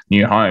standard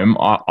new home.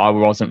 I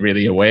wasn't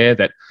really aware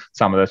that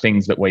some of the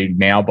things that we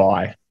now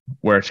buy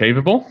were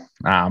achievable.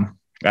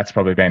 That's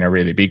probably been a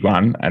really big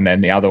one. And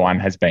then the other one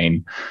has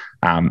been,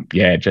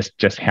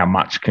 just how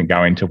much can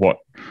go into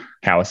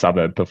how a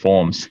suburb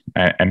performs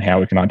and how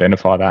we can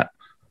identify that.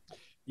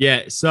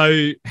 Yeah.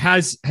 So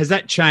has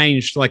that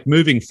changed, like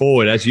moving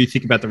forward, as you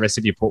think about the rest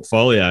of your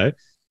portfolio?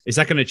 Is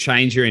that going to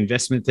change your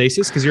investment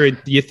thesis? Because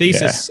your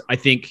thesis, I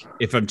think,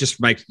 if I'm just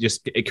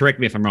correct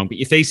me if I'm wrong, but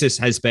your thesis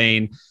has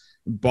been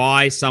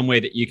buy somewhere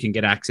that you can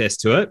get access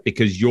to it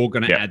because you're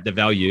going to add the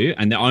value,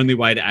 and the only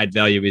way to add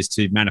value is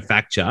to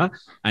manufacture,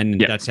 and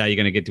that's how you're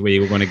going to get to where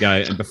you want to go.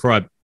 And before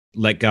I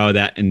let go of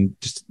that and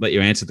just let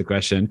you answer the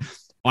question,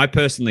 I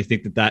personally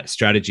think that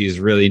strategy is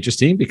really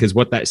interesting, because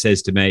what that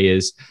says to me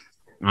is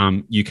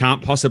you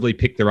can't possibly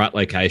pick the right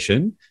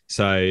location.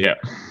 So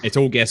it's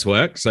all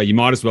guesswork. So you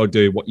might as well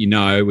do what you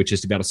know, which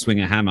is to be able to swing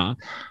a hammer.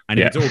 And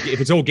if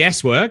it's all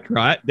guesswork,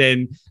 right,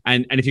 then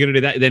and if you're going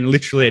to do that, then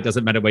literally it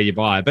doesn't matter where you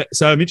buy. But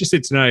so I'm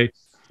interested to know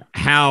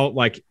how,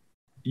 like,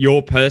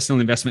 your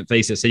personal investment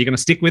thesis. So you're going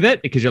to stick with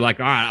it because you're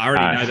like, all right, I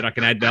already know that I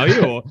can add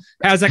value, or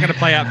how's that going to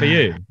play out for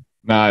you?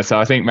 No, so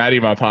I think Maddie,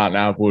 my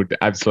partner, would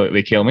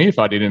absolutely kill me if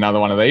I did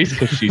another one of these,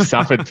 because she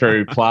suffered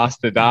through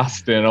plaster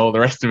dust and all the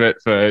rest of it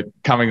for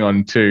coming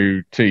on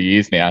 2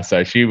 years now.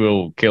 So she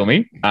will kill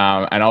me.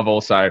 And I've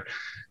also,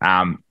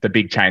 the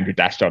big change with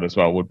Dashdot as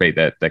well would be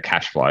the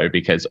cash flow,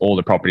 because all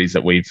the properties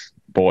that we've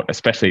bought,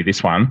 especially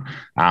this one,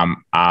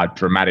 are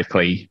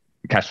dramatically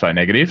cash flow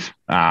negative,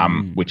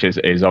 which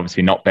is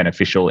obviously not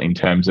beneficial in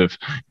terms of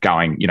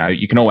going,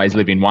 you can always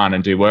live in one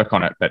and do work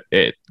on it, but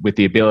with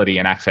the ability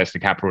and access to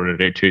capital to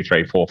do 2,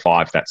 3, 4,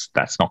 5,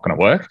 that's not going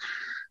to work.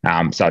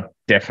 So it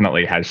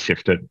definitely has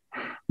shifted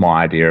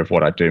my idea of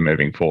what I do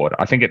moving forward.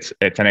 I think it's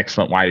an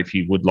excellent way if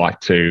you would like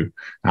to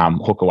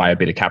hook away a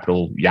bit of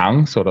capital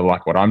young, sort of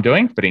like what I'm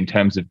doing, but in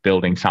terms of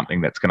building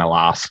something that's going to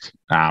last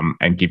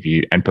and give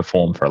you and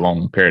perform for a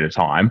long period of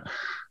time,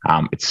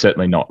 it's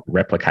certainly not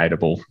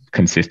replicatable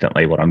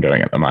consistently what I'm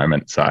doing at the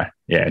moment. So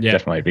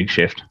definitely a big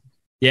shift.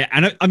 Yeah.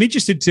 And I'm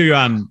interested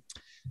to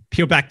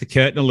peel back the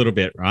curtain a little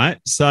bit, right?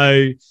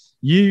 So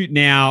you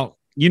know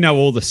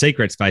all the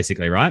secrets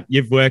basically, right?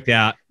 You've worked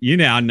out, you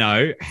now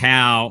know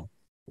how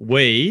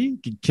we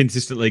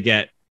consistently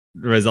get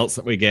the results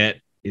that we get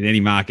in any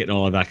market and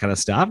all of that kind of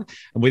stuff.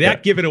 And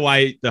without giving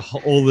away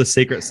all the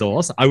secret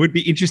sauce, I would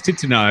be interested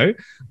to know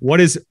what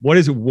is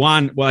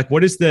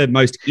the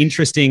most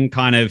interesting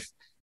kind of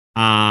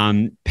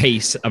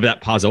piece of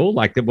that puzzle,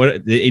 like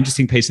the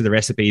interesting piece of the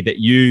recipe that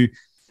you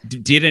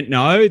didn't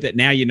know that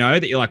now you know,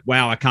 that you're like,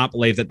 wow, I can't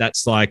believe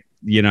that's like,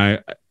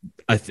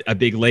 a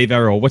big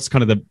lever, or what's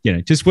kind of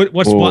the, just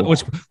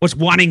what's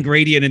one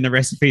ingredient in the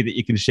recipe that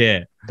you can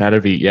share?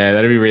 That'd be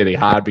really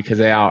hard, because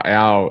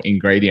our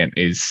ingredient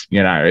is,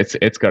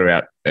 it's got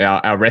about,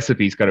 our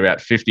recipe's got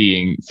about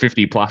 50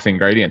 plus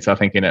ingredients, I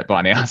think, in it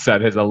by now. So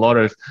there's a lot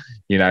of,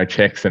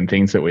 checks and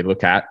things that we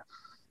look at.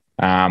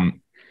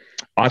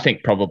 I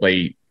think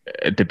probably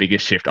the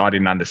biggest shift, I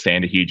didn't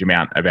understand a huge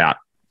amount about,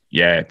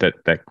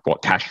 that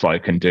what cash flow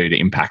can do to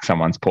impact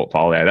someone's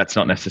portfolio. That's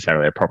not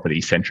necessarily a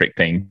property-centric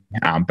thing,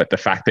 but the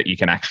fact that you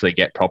can actually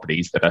get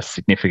properties that are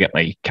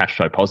significantly cash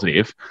flow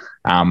positive,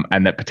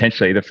 and that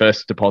potentially the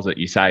first deposit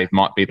you save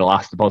might be the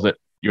last deposit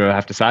you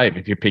have to save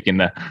if you're picking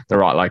the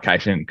right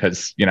location.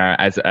 Because,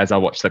 as I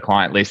watch the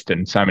client list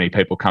and so many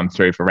people come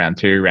through for round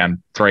 2,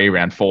 round 3,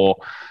 round 4,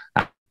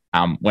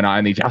 when I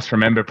only just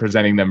remember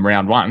presenting them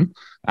round 1,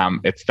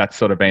 that's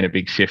sort of been a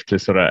big shift to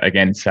sort of,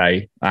 again,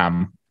 say,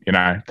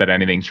 that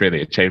anything's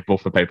really achievable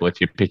for people if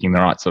you're picking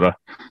the right sort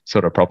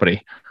of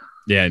property.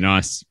 Yeah,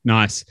 nice.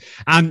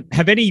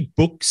 Have any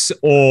books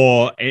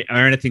or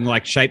anything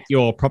like shaped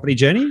your property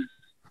journey?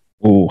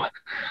 Oh,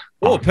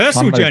 Or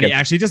personal journey,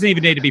 actually. It doesn't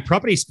even need to be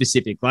property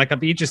specific. Like, I'd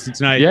be interested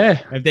to know,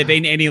 have there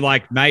been any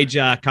like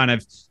major kind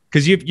of,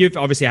 because you've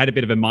obviously had a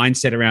bit of a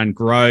mindset around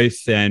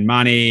growth and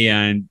money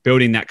and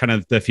building that kind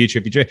of the future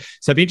of your dream.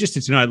 So I'd be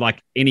interested to know like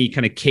any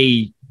kind of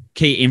key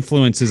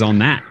influences on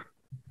that.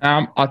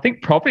 I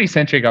think property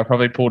centric, I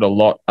probably pulled a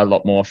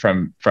lot more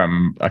from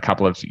a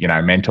couple of,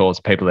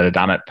 mentors, people that have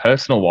done it.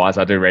 Personal wise,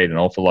 I do read an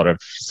awful lot of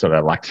sort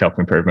of like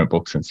self-improvement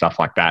books and stuff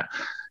like that.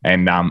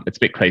 And it's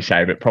a bit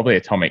cliche, but probably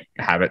Atomic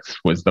Habits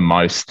was the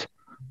most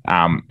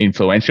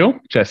influential.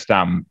 Just,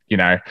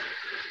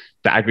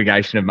 the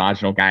aggregation of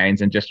marginal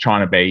gains and just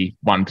trying to be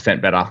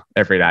 1% better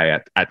every day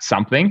at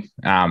something,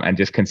 and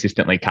just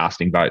consistently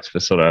casting votes for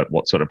sort of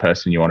what sort of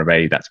person you want to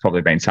be. That's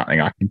probably been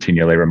something I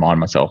continually remind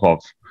myself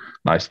of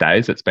most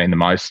days. It's been the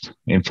most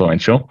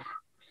influential.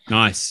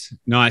 Nice.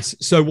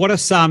 So what are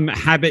some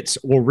habits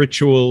or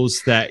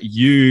rituals that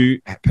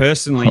you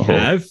personally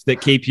have that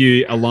keep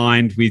you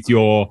aligned with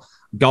your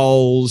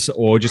goals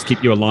or just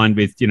keep you aligned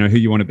with, who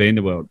you want to be in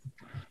the world?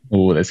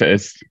 Oh,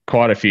 there's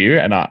quite a few,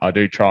 and I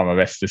do try my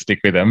best to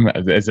stick with them.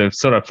 There's a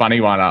sort of funny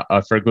one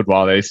for a good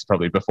while. This is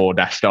probably before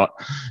Dashdot.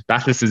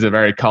 Bathurst is a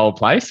very cold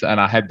place,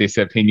 and I had this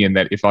opinion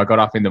that if I got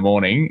up in the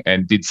morning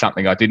and did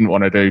something I didn't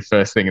want to do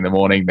first thing in the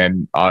morning,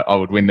 then I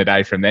would win the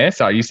day from there.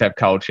 So I used to have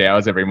cold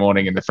showers every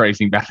morning in the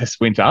freezing Bathurst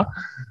winter,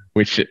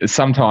 which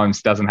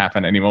sometimes doesn't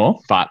happen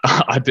anymore, but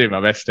I do my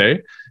best to.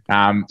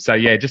 So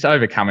yeah, just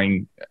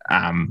overcoming,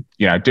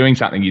 doing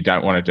something you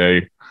don't want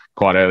to do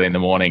quite early in the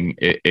morning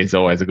is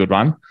always a good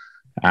one.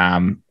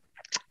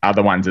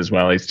 Other ones as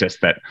well is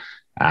just that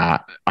I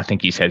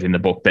think he says in the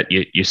book that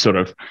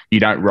you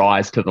don't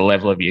rise to the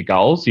level of your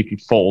goals, you can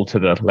fall to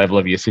the level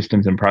of your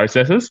systems and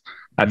processes.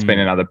 That's been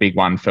another big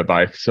one for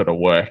both sort of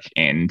work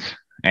and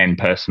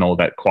personal,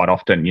 that quite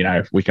often,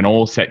 we can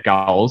all set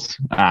goals,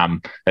 that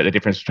the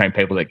difference between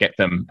people that get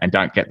them and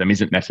don't get them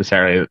isn't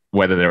necessarily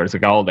whether there is a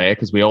goal there,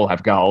 because we all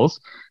have goals.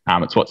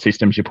 It's what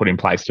systems you put in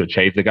place to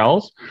achieve the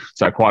goals.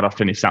 So quite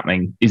often if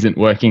something isn't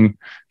working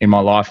in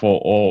my life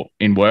or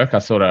in work, I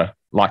sort of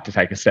like to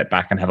take a step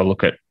back and have a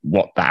look at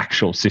what the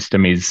actual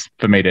system is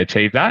for me to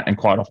achieve that. And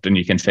quite often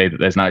you can see that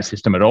there's no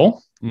system at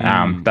all.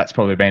 That's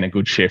probably been a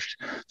good shift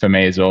for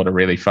me as well, to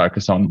really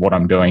focus on what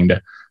I'm doing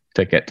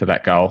to get to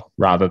that goal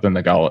rather than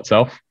the goal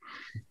itself.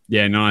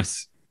 Yeah,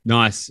 nice.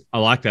 I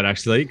like that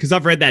actually, because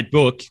I've read that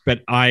book,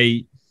 but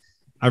I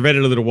read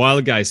it a little while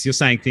ago. So you're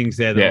saying things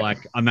there that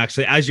like, I'm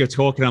actually, as you're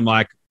talking, I'm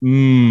like,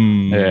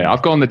 Yeah,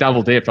 I've gone the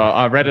double dip.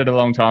 I read it a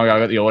long time ago. I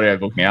got the audio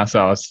book now.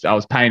 So I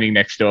was painting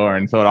next door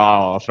and thought,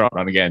 I'll throw it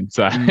on again.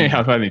 So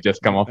I've only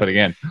just come off it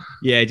again.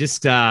 Yeah,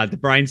 just the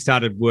brain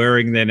started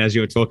whirring then as you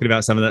were talking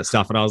about some of that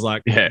stuff. And I was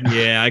like,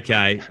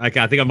 okay. I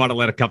think I might have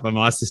let a couple of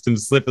my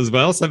systems slip as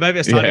well. So maybe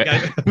it's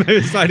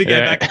time to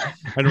go back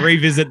and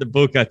revisit the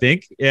book, I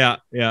think. Yeah.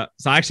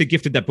 So I actually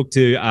gifted that book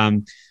to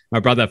my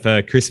brother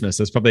for Christmas.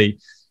 So it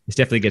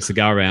definitely gets to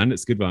go around.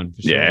 It's a good one.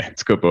 For sure. Yeah,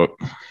 it's a good book.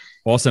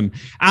 Awesome.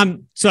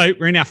 So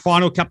we're in our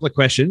final couple of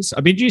questions.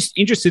 I'd be just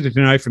interested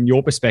to know from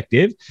your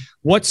perspective,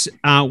 what's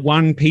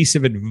one piece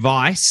of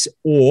advice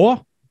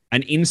or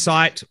an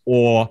insight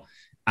or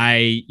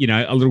a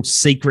little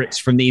secrets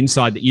from the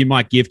inside that you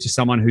might give to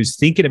someone who's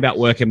thinking about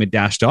working with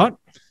Dashdot,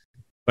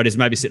 but is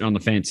maybe sitting on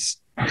the fence?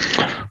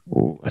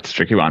 Ooh, that's a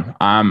tricky one.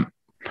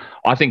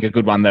 I think a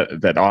good one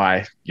that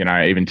I,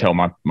 even tell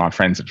my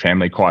friends and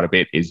family quite a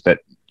bit is that,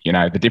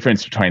 the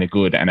difference between a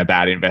good and a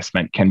bad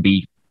investment can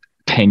be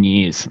 10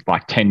 years,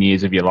 like 10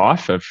 years of your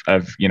life of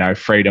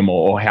freedom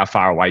or how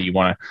far away you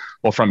want to,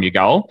 or from your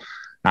goal.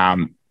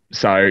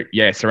 So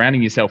yeah,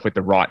 surrounding yourself with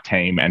the right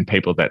team and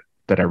people that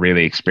are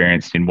really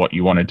experienced in what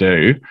you want to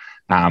do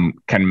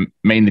can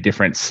mean the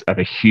difference of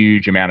a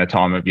huge amount of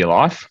time of your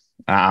life.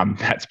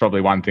 That's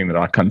probably one thing that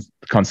I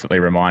constantly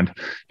remind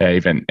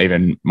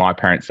even my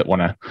parents that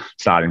want to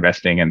start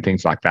investing and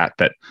things like that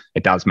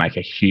it does make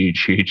a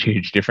huge, huge,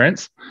 huge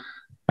difference.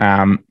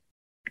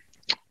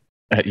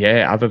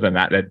 Other than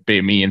that, there'd be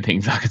a million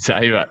things I could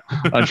say, but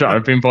I'm trying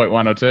to pinpoint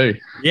one or two.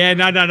 Yeah,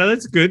 no,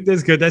 that's good.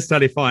 That's good. That's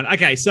totally fine.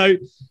 Okay, so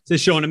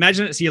Sean,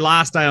 imagine it's your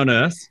last day on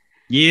Earth,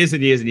 years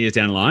and years and years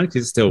down the line,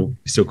 because it's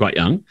still quite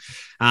young.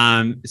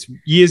 It's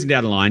years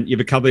down the line,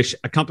 you've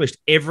accomplished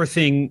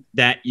everything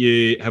that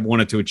you have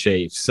wanted to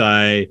achieve.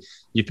 So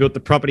you've built the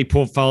property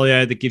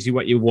portfolio that gives you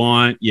what you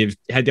want. You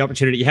have the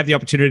opportunity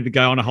to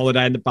go on a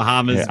holiday in the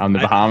Bahamas. Yeah, on the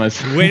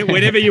Bahamas.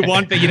 Whenever you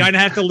want, but you don't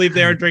have to live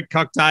there and drink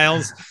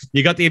cocktails.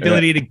 You got the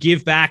ability to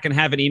give back and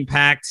have an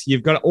impact.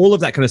 You've got all of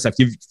that kind of stuff.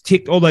 You've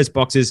ticked all those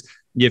boxes.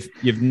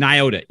 You've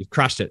nailed it. You've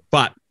crushed it.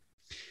 But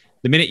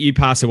the minute you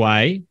pass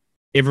away,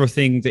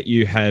 everything that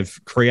you have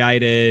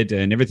created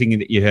and everything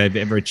that you have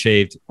ever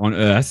achieved on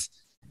Earth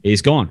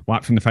is gone,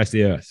 wiped from the face of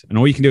the earth. And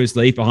all you can do is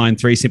leave behind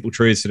 3 simple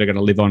truths that are going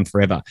to live on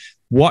forever.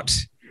 What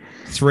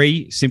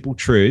 3 simple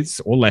truths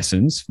or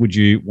lessons would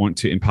you want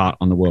to impart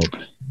on the world?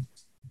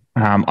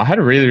 I had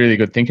a really, really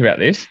good think about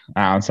this.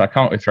 So I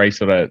come up with 3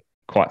 sort of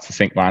quite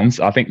succinct ones.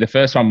 I think the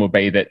first one would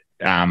be that,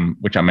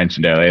 which I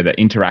mentioned earlier, that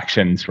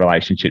interactions,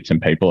 relationships,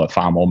 and people are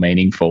far more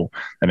meaningful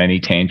than any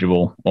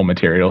tangible or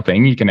material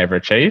thing you can ever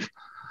achieve.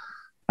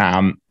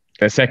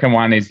 The second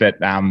one is that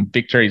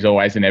victory is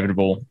always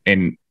inevitable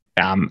in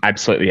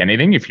absolutely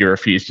anything if you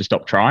refuse to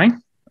stop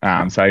trying.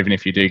 So even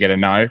if you do get a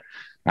no,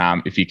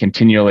 if you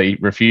continually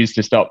refuse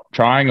to stop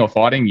trying or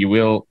fighting, you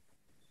will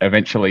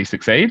eventually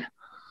succeed.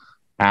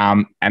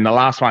 And the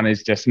last one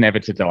is just never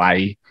to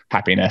delay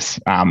happiness,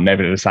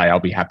 never to say I'll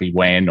be happy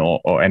when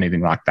or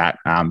anything like that,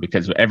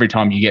 because every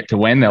time you get to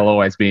when, there'll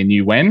always be a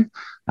new when.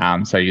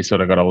 So you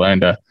sort of got to learn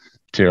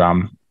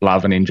to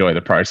love and enjoy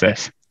the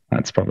process.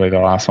 That's probably the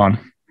last one.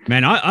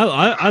 Man,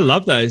 I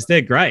love those.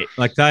 They're great.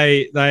 Like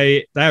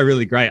they are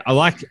really great.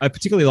 I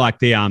particularly like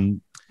the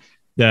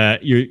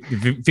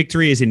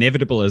victory is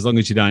inevitable as long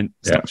as you don't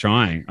stop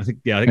trying. I think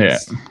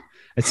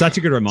it's such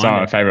a good reminder. Some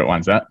of my favorite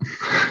ones, that.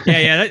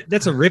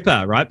 That's a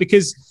ripper, right?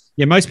 Because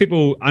most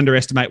people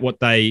underestimate what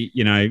they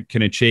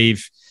can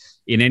achieve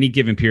in any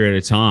given period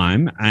of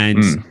time,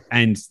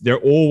 and they're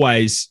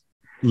always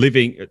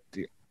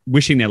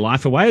wishing their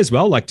life away as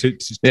well. Like to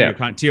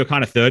your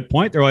kind of third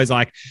point, they're always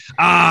like,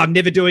 I'm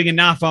never doing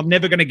enough. I'm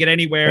never going to get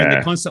anywhere. And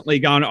they're constantly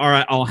going, all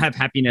right, I'll have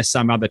happiness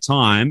some other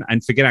time,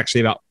 and forget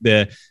actually about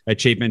the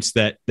achievements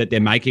that they're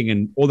making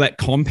and all that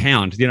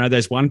compound,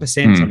 those 1% on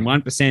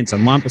 1%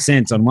 on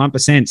 1% on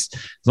 1%. As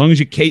long as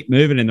you keep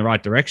moving in the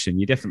right direction,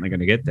 you're definitely going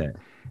to get there.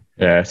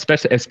 Yeah,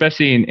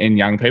 especially in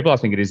young people. I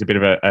think it is a bit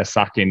of a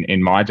suck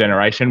in my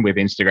generation with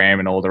Instagram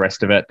and all the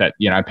rest of it, that,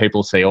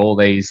 people see all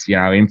these,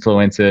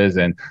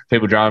 influencers and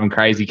people driving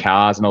crazy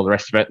cars and all the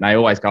rest of it. And they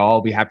always go,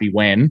 I'll be happy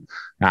when,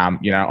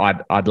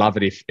 I'd love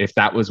it if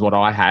that was what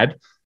I had.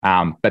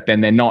 But then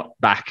they're not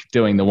back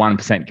doing the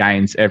 1%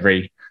 gains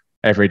every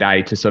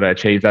day to sort of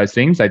achieve those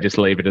things. They just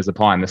leave it as a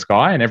pie in the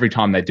sky. And every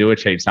time they do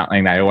achieve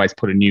something, they always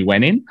put a new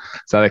when in.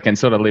 So they can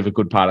sort of live a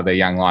good part of their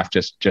young life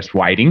just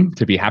waiting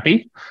to be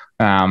happy.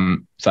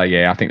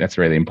 I think that's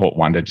a really important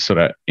one, to just sort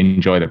of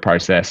enjoy the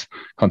process,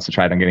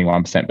 concentrate on getting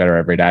 1% better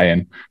every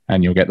day,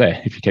 and you'll get there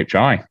if you keep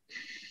trying.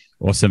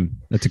 Awesome.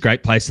 That's a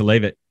great place to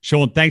leave it.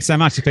 Sean, thanks so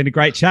much. It's been a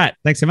great chat.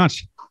 Thanks so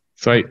much.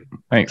 Sweet.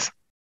 Thanks.